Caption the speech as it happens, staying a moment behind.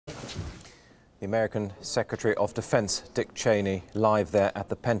The American Secretary of Defense, Dick Cheney, live there at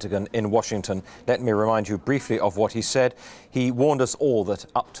the Pentagon in Washington. Let me remind you briefly of what he said. He warned us all that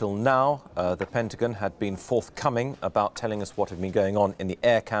up till now, the Pentagon had been forthcoming about telling us what had been going on in the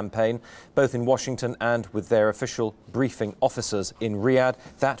air campaign, both in Washington and with their official briefing officers in Riyadh.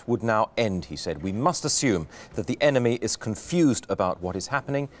 That would now end, he said. We must assume that the enemy is confused about what is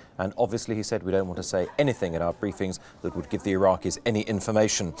happening. And obviously, he said, we don't want to say anything at our briefings that would give the Iraqis any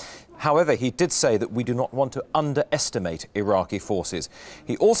information. However, he did say that we do not want to underestimate Iraqi forces.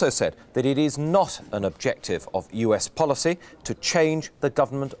 He also said that it is not an objective of US policy to change the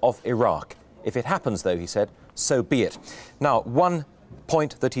government of Iraq. If it happens, though, he said, so be it. Now, one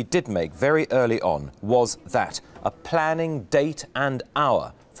point that he did make very early on was that a planning date and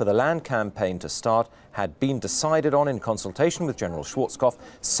hour for the land campaign to start had been decided on in consultation with General Schwarzkopf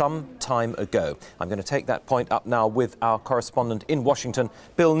some time ago. I'm going to take that point up now with our correspondent in Washington,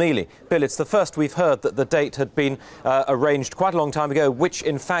 Bill Neely. Bill, it's the first we've heard that the date had been arranged quite a long time ago, which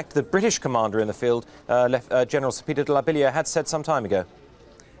in fact the British commander in the field, General Sir Peter de la Billière, had said some time ago.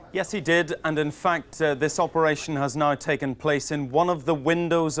 Yes, he did, and in fact this operation has now taken place in one of the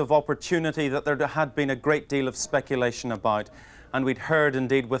windows of opportunity that there had been a great deal of speculation about. And we'd heard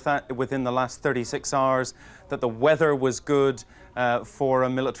indeed within the last 36 hours that the weather was good for a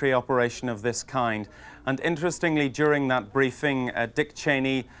military operation of this kind. And interestingly, during that briefing, Dick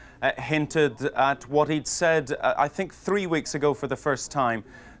Cheney hinted at what he'd said, I think 3 weeks ago for the first time,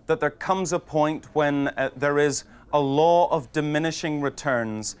 that there comes a point when there is a law of diminishing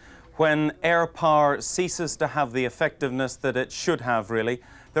returns, when air power ceases to have the effectiveness that it should have, really.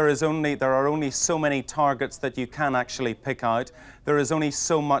 There are only so many targets that you can actually pick out. There is only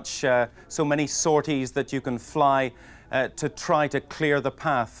so many sorties that you can fly to try to clear the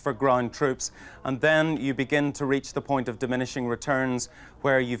path for ground troops. And then you begin to reach the point of diminishing returns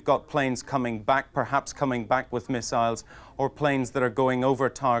where you've got planes coming back, perhaps coming back with missiles, or planes that are going over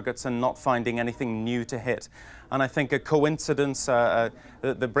targets and not finding anything new to hit. And I think a coincidence,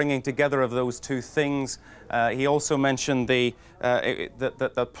 the bringing together of those two things. He also mentioned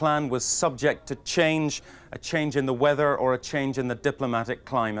that the plan was subject to change, a change in the weather or a change in the diplomatic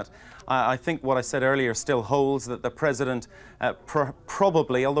climate. I think what I said earlier still holds, that the President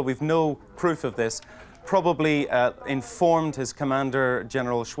probably, although we've no proof of this, probably informed his commander,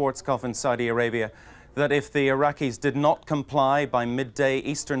 General Schwarzkopf in Saudi Arabia, that if the Iraqis did not comply by midday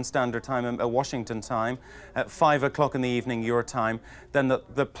Eastern Standard Time, Washington time, at 5 o'clock in the evening your time, then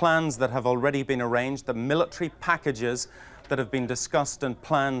the plans that have already been arranged, the military packages that have been discussed and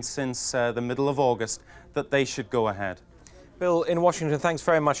planned since the middle of August, that they should go ahead. Bill, in Washington, thanks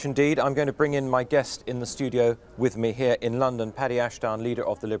very much indeed. I'm going to bring in my guest in the studio with me here in London, Paddy Ashdown, leader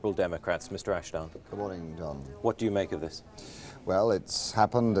of the Liberal Democrats. Mr. Ashdown. Good morning, John. What do you make of this? Well, it's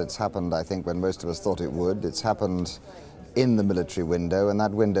happened, I think, when most of us thought it would. It's happened in the military window, and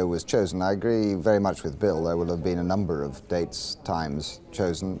that window was chosen. I agree very much with Bill. There will have been a number of dates, times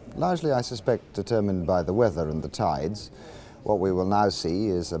chosen, largely, I suspect, determined by the weather and the tides. What we will now see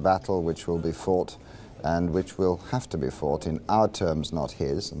is a battle which will be fought and which will have to be fought in our terms, not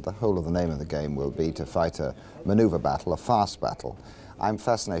his, and the whole of the name of the game will be to fight a manoeuvre battle, a fast battle. I'm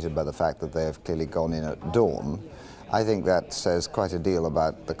fascinated by the fact that they have clearly gone in at dawn. I think that says quite a deal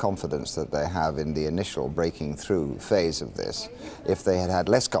about the confidence that they have in the initial breaking through phase of this. If they had had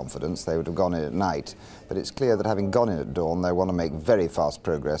less confidence, they would have gone in at night. But it's clear that having gone in at dawn, they want to make very fast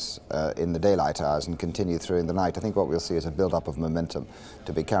progress in the daylight hours and continue through in the night. I think what we'll see is a build-up of momentum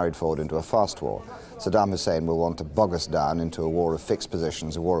to be carried forward into a fast war. Saddam Hussein will want to bog us down into a war of fixed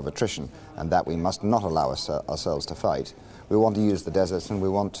positions, a war of attrition, and that we must not allow ourselves to fight. We want to use the deserts and we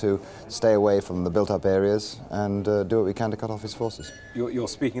want to stay away from the built-up areas and do what we can to cut off his forces. You're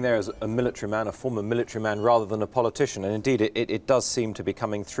speaking there as a military man, a former military man, rather than a politician. And indeed, it does seem to be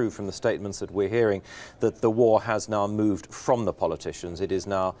coming through from the statements that we're hearing that the war has now moved from the politicians. It is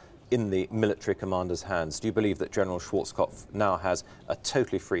now in the military commander's hands. Do you believe that General Schwarzkopf now has a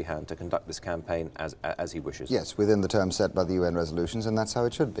totally free hand to conduct this campaign as he wishes? Yes, within the terms set by the UN resolutions, and that's how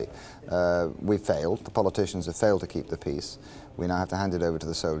it should be. We failed. The politicians have failed to keep the peace. We now have to hand it over to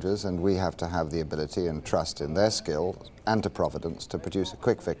the soldiers, and we have to have the ability and trust in their skill and to Providence to produce a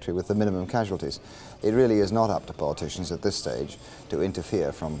quick victory with the minimum casualties. It really is not up to politicians at this stage to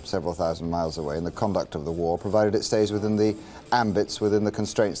interfere from several thousand miles away in the conduct of the war, provided it stays within the ambits, within the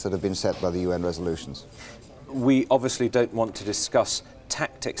constraints that have been set by the UN resolutions. We obviously don't want to discuss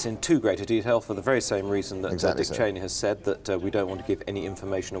tactics in too great a detail for the very same reason that Exactly Dick Cheney has said, that we don't want to give any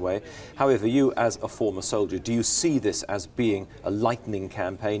information away. However, you as a former soldier, do you see this as being a lightning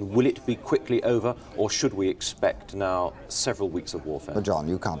campaign? Will it be quickly over, or should we expect now several weeks of warfare? Well, John,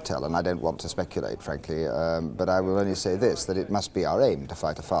 you can't tell, and I don't want to speculate, frankly, but I will only say this, that it must be our aim to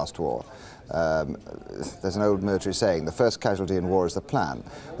fight a fast war. There's an old military saying, the first casualty in war is the plan.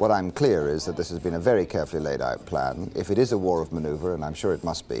 What I'm clear is that this has been a very carefully laid out plan. If it is a war of manoeuvre, and I'm sure it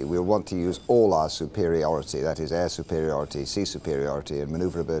must be, we'll want to use all our superiority, that is air superiority, sea superiority, and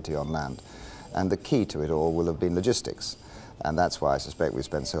manoeuvrability on land. And the key to it all will have been logistics. And that's why I suspect we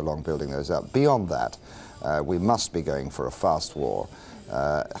spent so long building those up. Beyond that, we must be going for a fast war.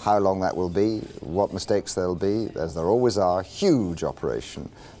 How long that will be, what mistakes there'll be, as there always are, huge operation.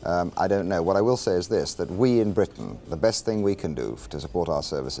 I don't know. What I will say is this, that we in Britain, the best thing we can do to support our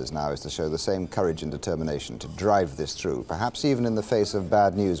services now is to show the same courage and determination to drive this through, perhaps even in the face of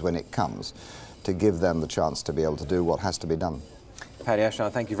bad news when it comes, to give them the chance to be able to do what has to be done. Paddy Ashdown,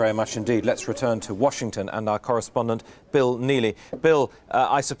 thank you very much indeed. Let's return to Washington and our correspondent, Bill Neely. Bill,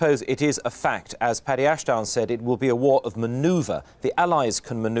 I suppose it is a fact, as Paddy Ashdown said, it will be a war of manoeuvre. The Allies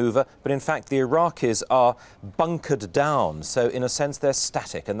can manoeuvre, but in fact the Iraqis are bunkered down, so in a sense they're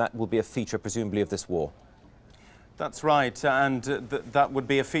static, and that will be a feature presumably of this war. That's right, and that would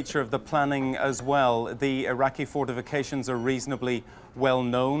be a feature of the planning as well. The Iraqi fortifications are reasonably well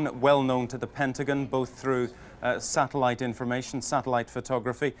known to the Pentagon, both through satellite information, satellite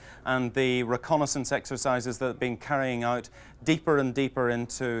photography, and the reconnaissance exercises that have been carrying out deeper and deeper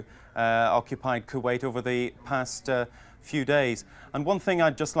into occupied Kuwait over the past few days. And one thing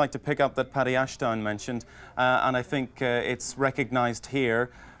I'd just like to pick up that Paddy Ashdown mentioned, and I think it's recognized here,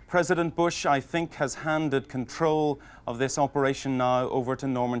 President Bush, I think, has handed control of this operation now over to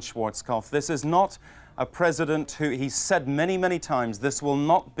Norman Schwarzkopf. This is not a president who, he's said many, many times, this will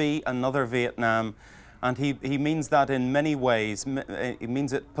not be another Vietnam. And he means that in many ways. He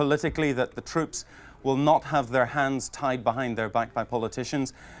means it politically, that the troops will not have their hands tied behind their back by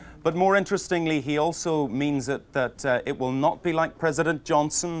politicians. But more interestingly, he also means that it will not be like President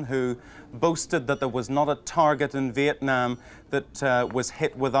Johnson, who boasted that there was not a target in Vietnam that was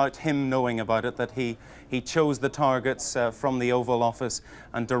hit without him knowing about it, that he chose the targets from the Oval Office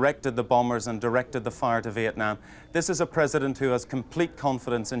and directed the bombers and directed the fire to Vietnam. This is a president who has complete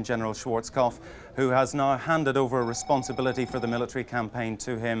confidence in General Schwarzkopf, who has now handed over responsibility for the military campaign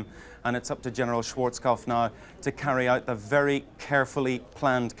to him, and it's up to General Schwarzkopf now to carry out the very carefully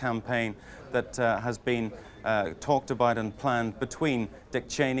planned campaign that has been talked about and planned between Dick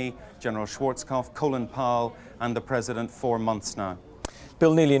Cheney, General Schwarzkopf, Colin Powell and the President for months now.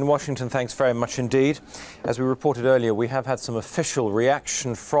 Bill Neely in Washington, thanks very much indeed. As we reported earlier, we have had some official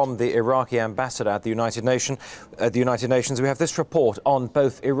reaction from the Iraqi ambassador at the United Nations. We have this report on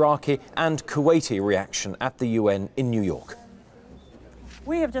both Iraqi and Kuwaiti reaction at the UN in New York.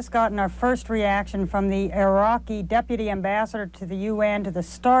 We have just gotten our first reaction from the Iraqi deputy ambassador to the UN to the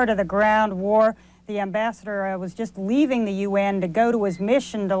start of the ground war. The ambassador was just leaving the UN to go to his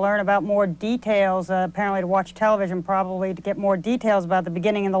mission to learn about more details, apparently to watch television probably, to get more details about the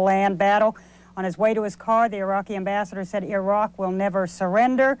beginning of the land battle. On his way to his car, the Iraqi ambassador said Iraq will never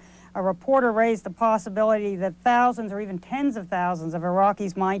surrender. A reporter raised the possibility that thousands or even tens of thousands of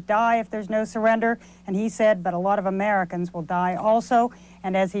Iraqis might die if there's no surrender, and he said, but a lot of Americans will die also.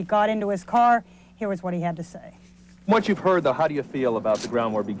 And as he got into his car, here was what he had to say. Once you've heard, though, how do you feel about the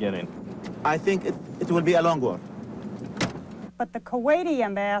ground war beginning? I think it will be a long war. But the Kuwaiti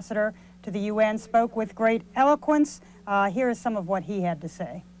ambassador to the UN spoke with great eloquence. Here is some of what he had to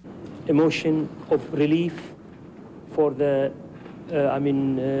say. Emotion of relief for the,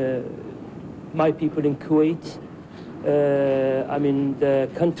 my people in Kuwait. The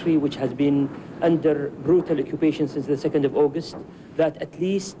country which has been under brutal occupation since the 2nd of August, that at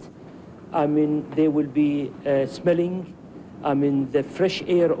least they will be smelling the fresh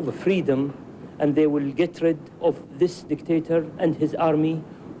air of freedom, and they will get rid of this dictator and his army,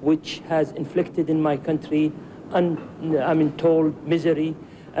 which has inflicted in my country untold misery,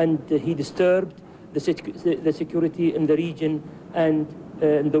 and he disturbed the security in the region and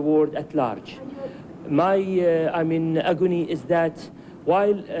in the world at large. My agony is that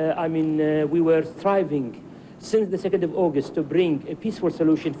while we were striving since the 2nd of August to bring a peaceful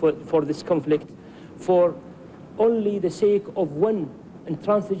solution for this conflict, for only the sake of one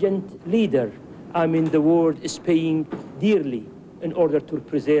intransigent leader, the world is paying dearly in order to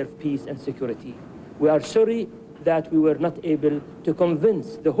preserve peace and security. We are sorry that we were not able to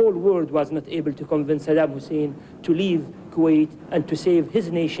convince, the whole world was not able to convince Saddam Hussein to leave Kuwait and to save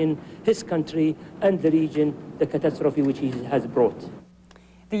his nation, his country, and the region, the catastrophe which he has brought.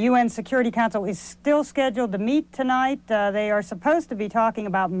 The UN Security Council is still scheduled to meet tonight. They are supposed to be talking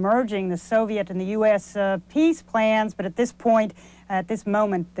about merging the Soviet and the U.S. Peace plans, but at this point, at this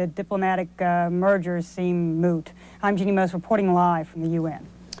moment, the diplomatic mergers seem moot. I'm Jeannie Mose reporting live from the UN.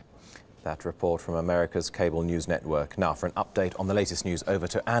 That report from America's cable news network. Now for an update on the latest news, over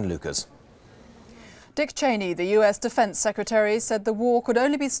to Ann Lucas. Dick Cheney, the U.S. Defense Secretary, said the war could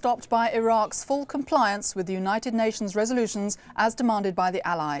only be stopped by Iraq's full compliance with the United Nations resolutions as demanded by the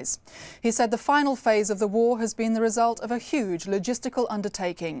Allies. He said the final phase of the war has been the result of a huge logistical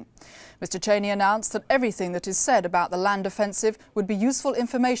undertaking. Mr. Cheney announced that everything that is said about the land offensive would be useful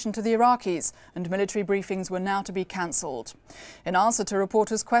information to the Iraqis, and military briefings were now to be cancelled. In answer to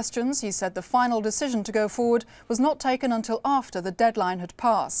reporters' questions, he said the final decision to go forward was not taken until after the deadline had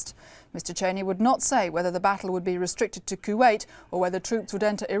passed. Mr. Cheney would not say whether the battle would be restricted to Kuwait or whether troops would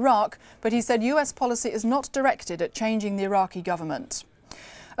enter Iraq, but he said US policy is not directed at changing the Iraqi government.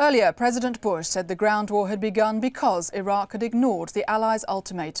 Earlier, President Bush said the ground war had begun because Iraq had ignored the Allies'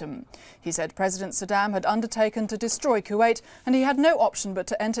 ultimatum. He said President Saddam had undertaken to destroy Kuwait and he had no option but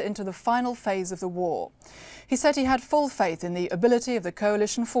to enter into the final phase of the war. He said he had full faith in the ability of the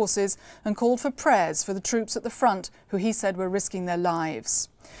coalition forces and called for prayers for the troops at the front, who he said were risking their lives.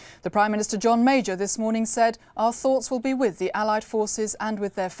 The Prime Minister John Major this morning said, "Our thoughts will be with the Allied forces and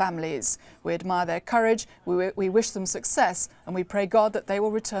with their families. We admire their courage, we wish them success, and we pray God that they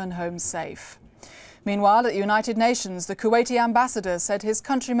will return home safe." Meanwhile, at the United Nations, the Kuwaiti ambassador said his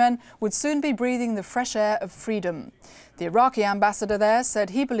countrymen would soon be breathing the fresh air of freedom. The Iraqi ambassador there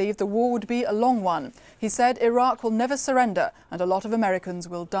said he believed the war would be a long one. He said Iraq will never surrender and a lot of Americans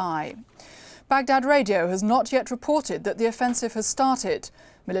will die. Baghdad Radio has not yet reported that the offensive has started.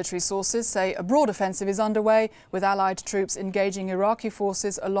 Military sources say a broad offensive is underway, with Allied troops engaging Iraqi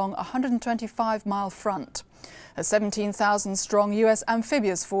forces along a 125-mile front. A 17,000-strong US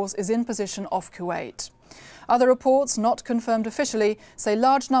amphibious force is in position off Kuwait. Other reports, not confirmed officially, say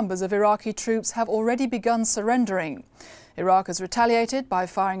large numbers of Iraqi troops have already begun surrendering. Iraq has retaliated by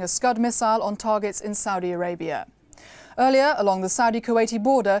firing a Scud missile on targets in Saudi Arabia. Earlier, along the Saudi-Kuwaiti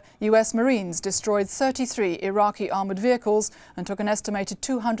border, US Marines destroyed 33 Iraqi armoured vehicles and took an estimated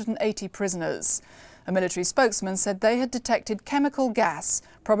 280 prisoners. A military spokesman said they had detected chemical gas,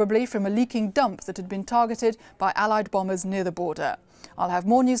 probably from a leaking dump that had been targeted by Allied bombers near the border. I'll have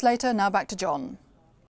more news later. Now back to John.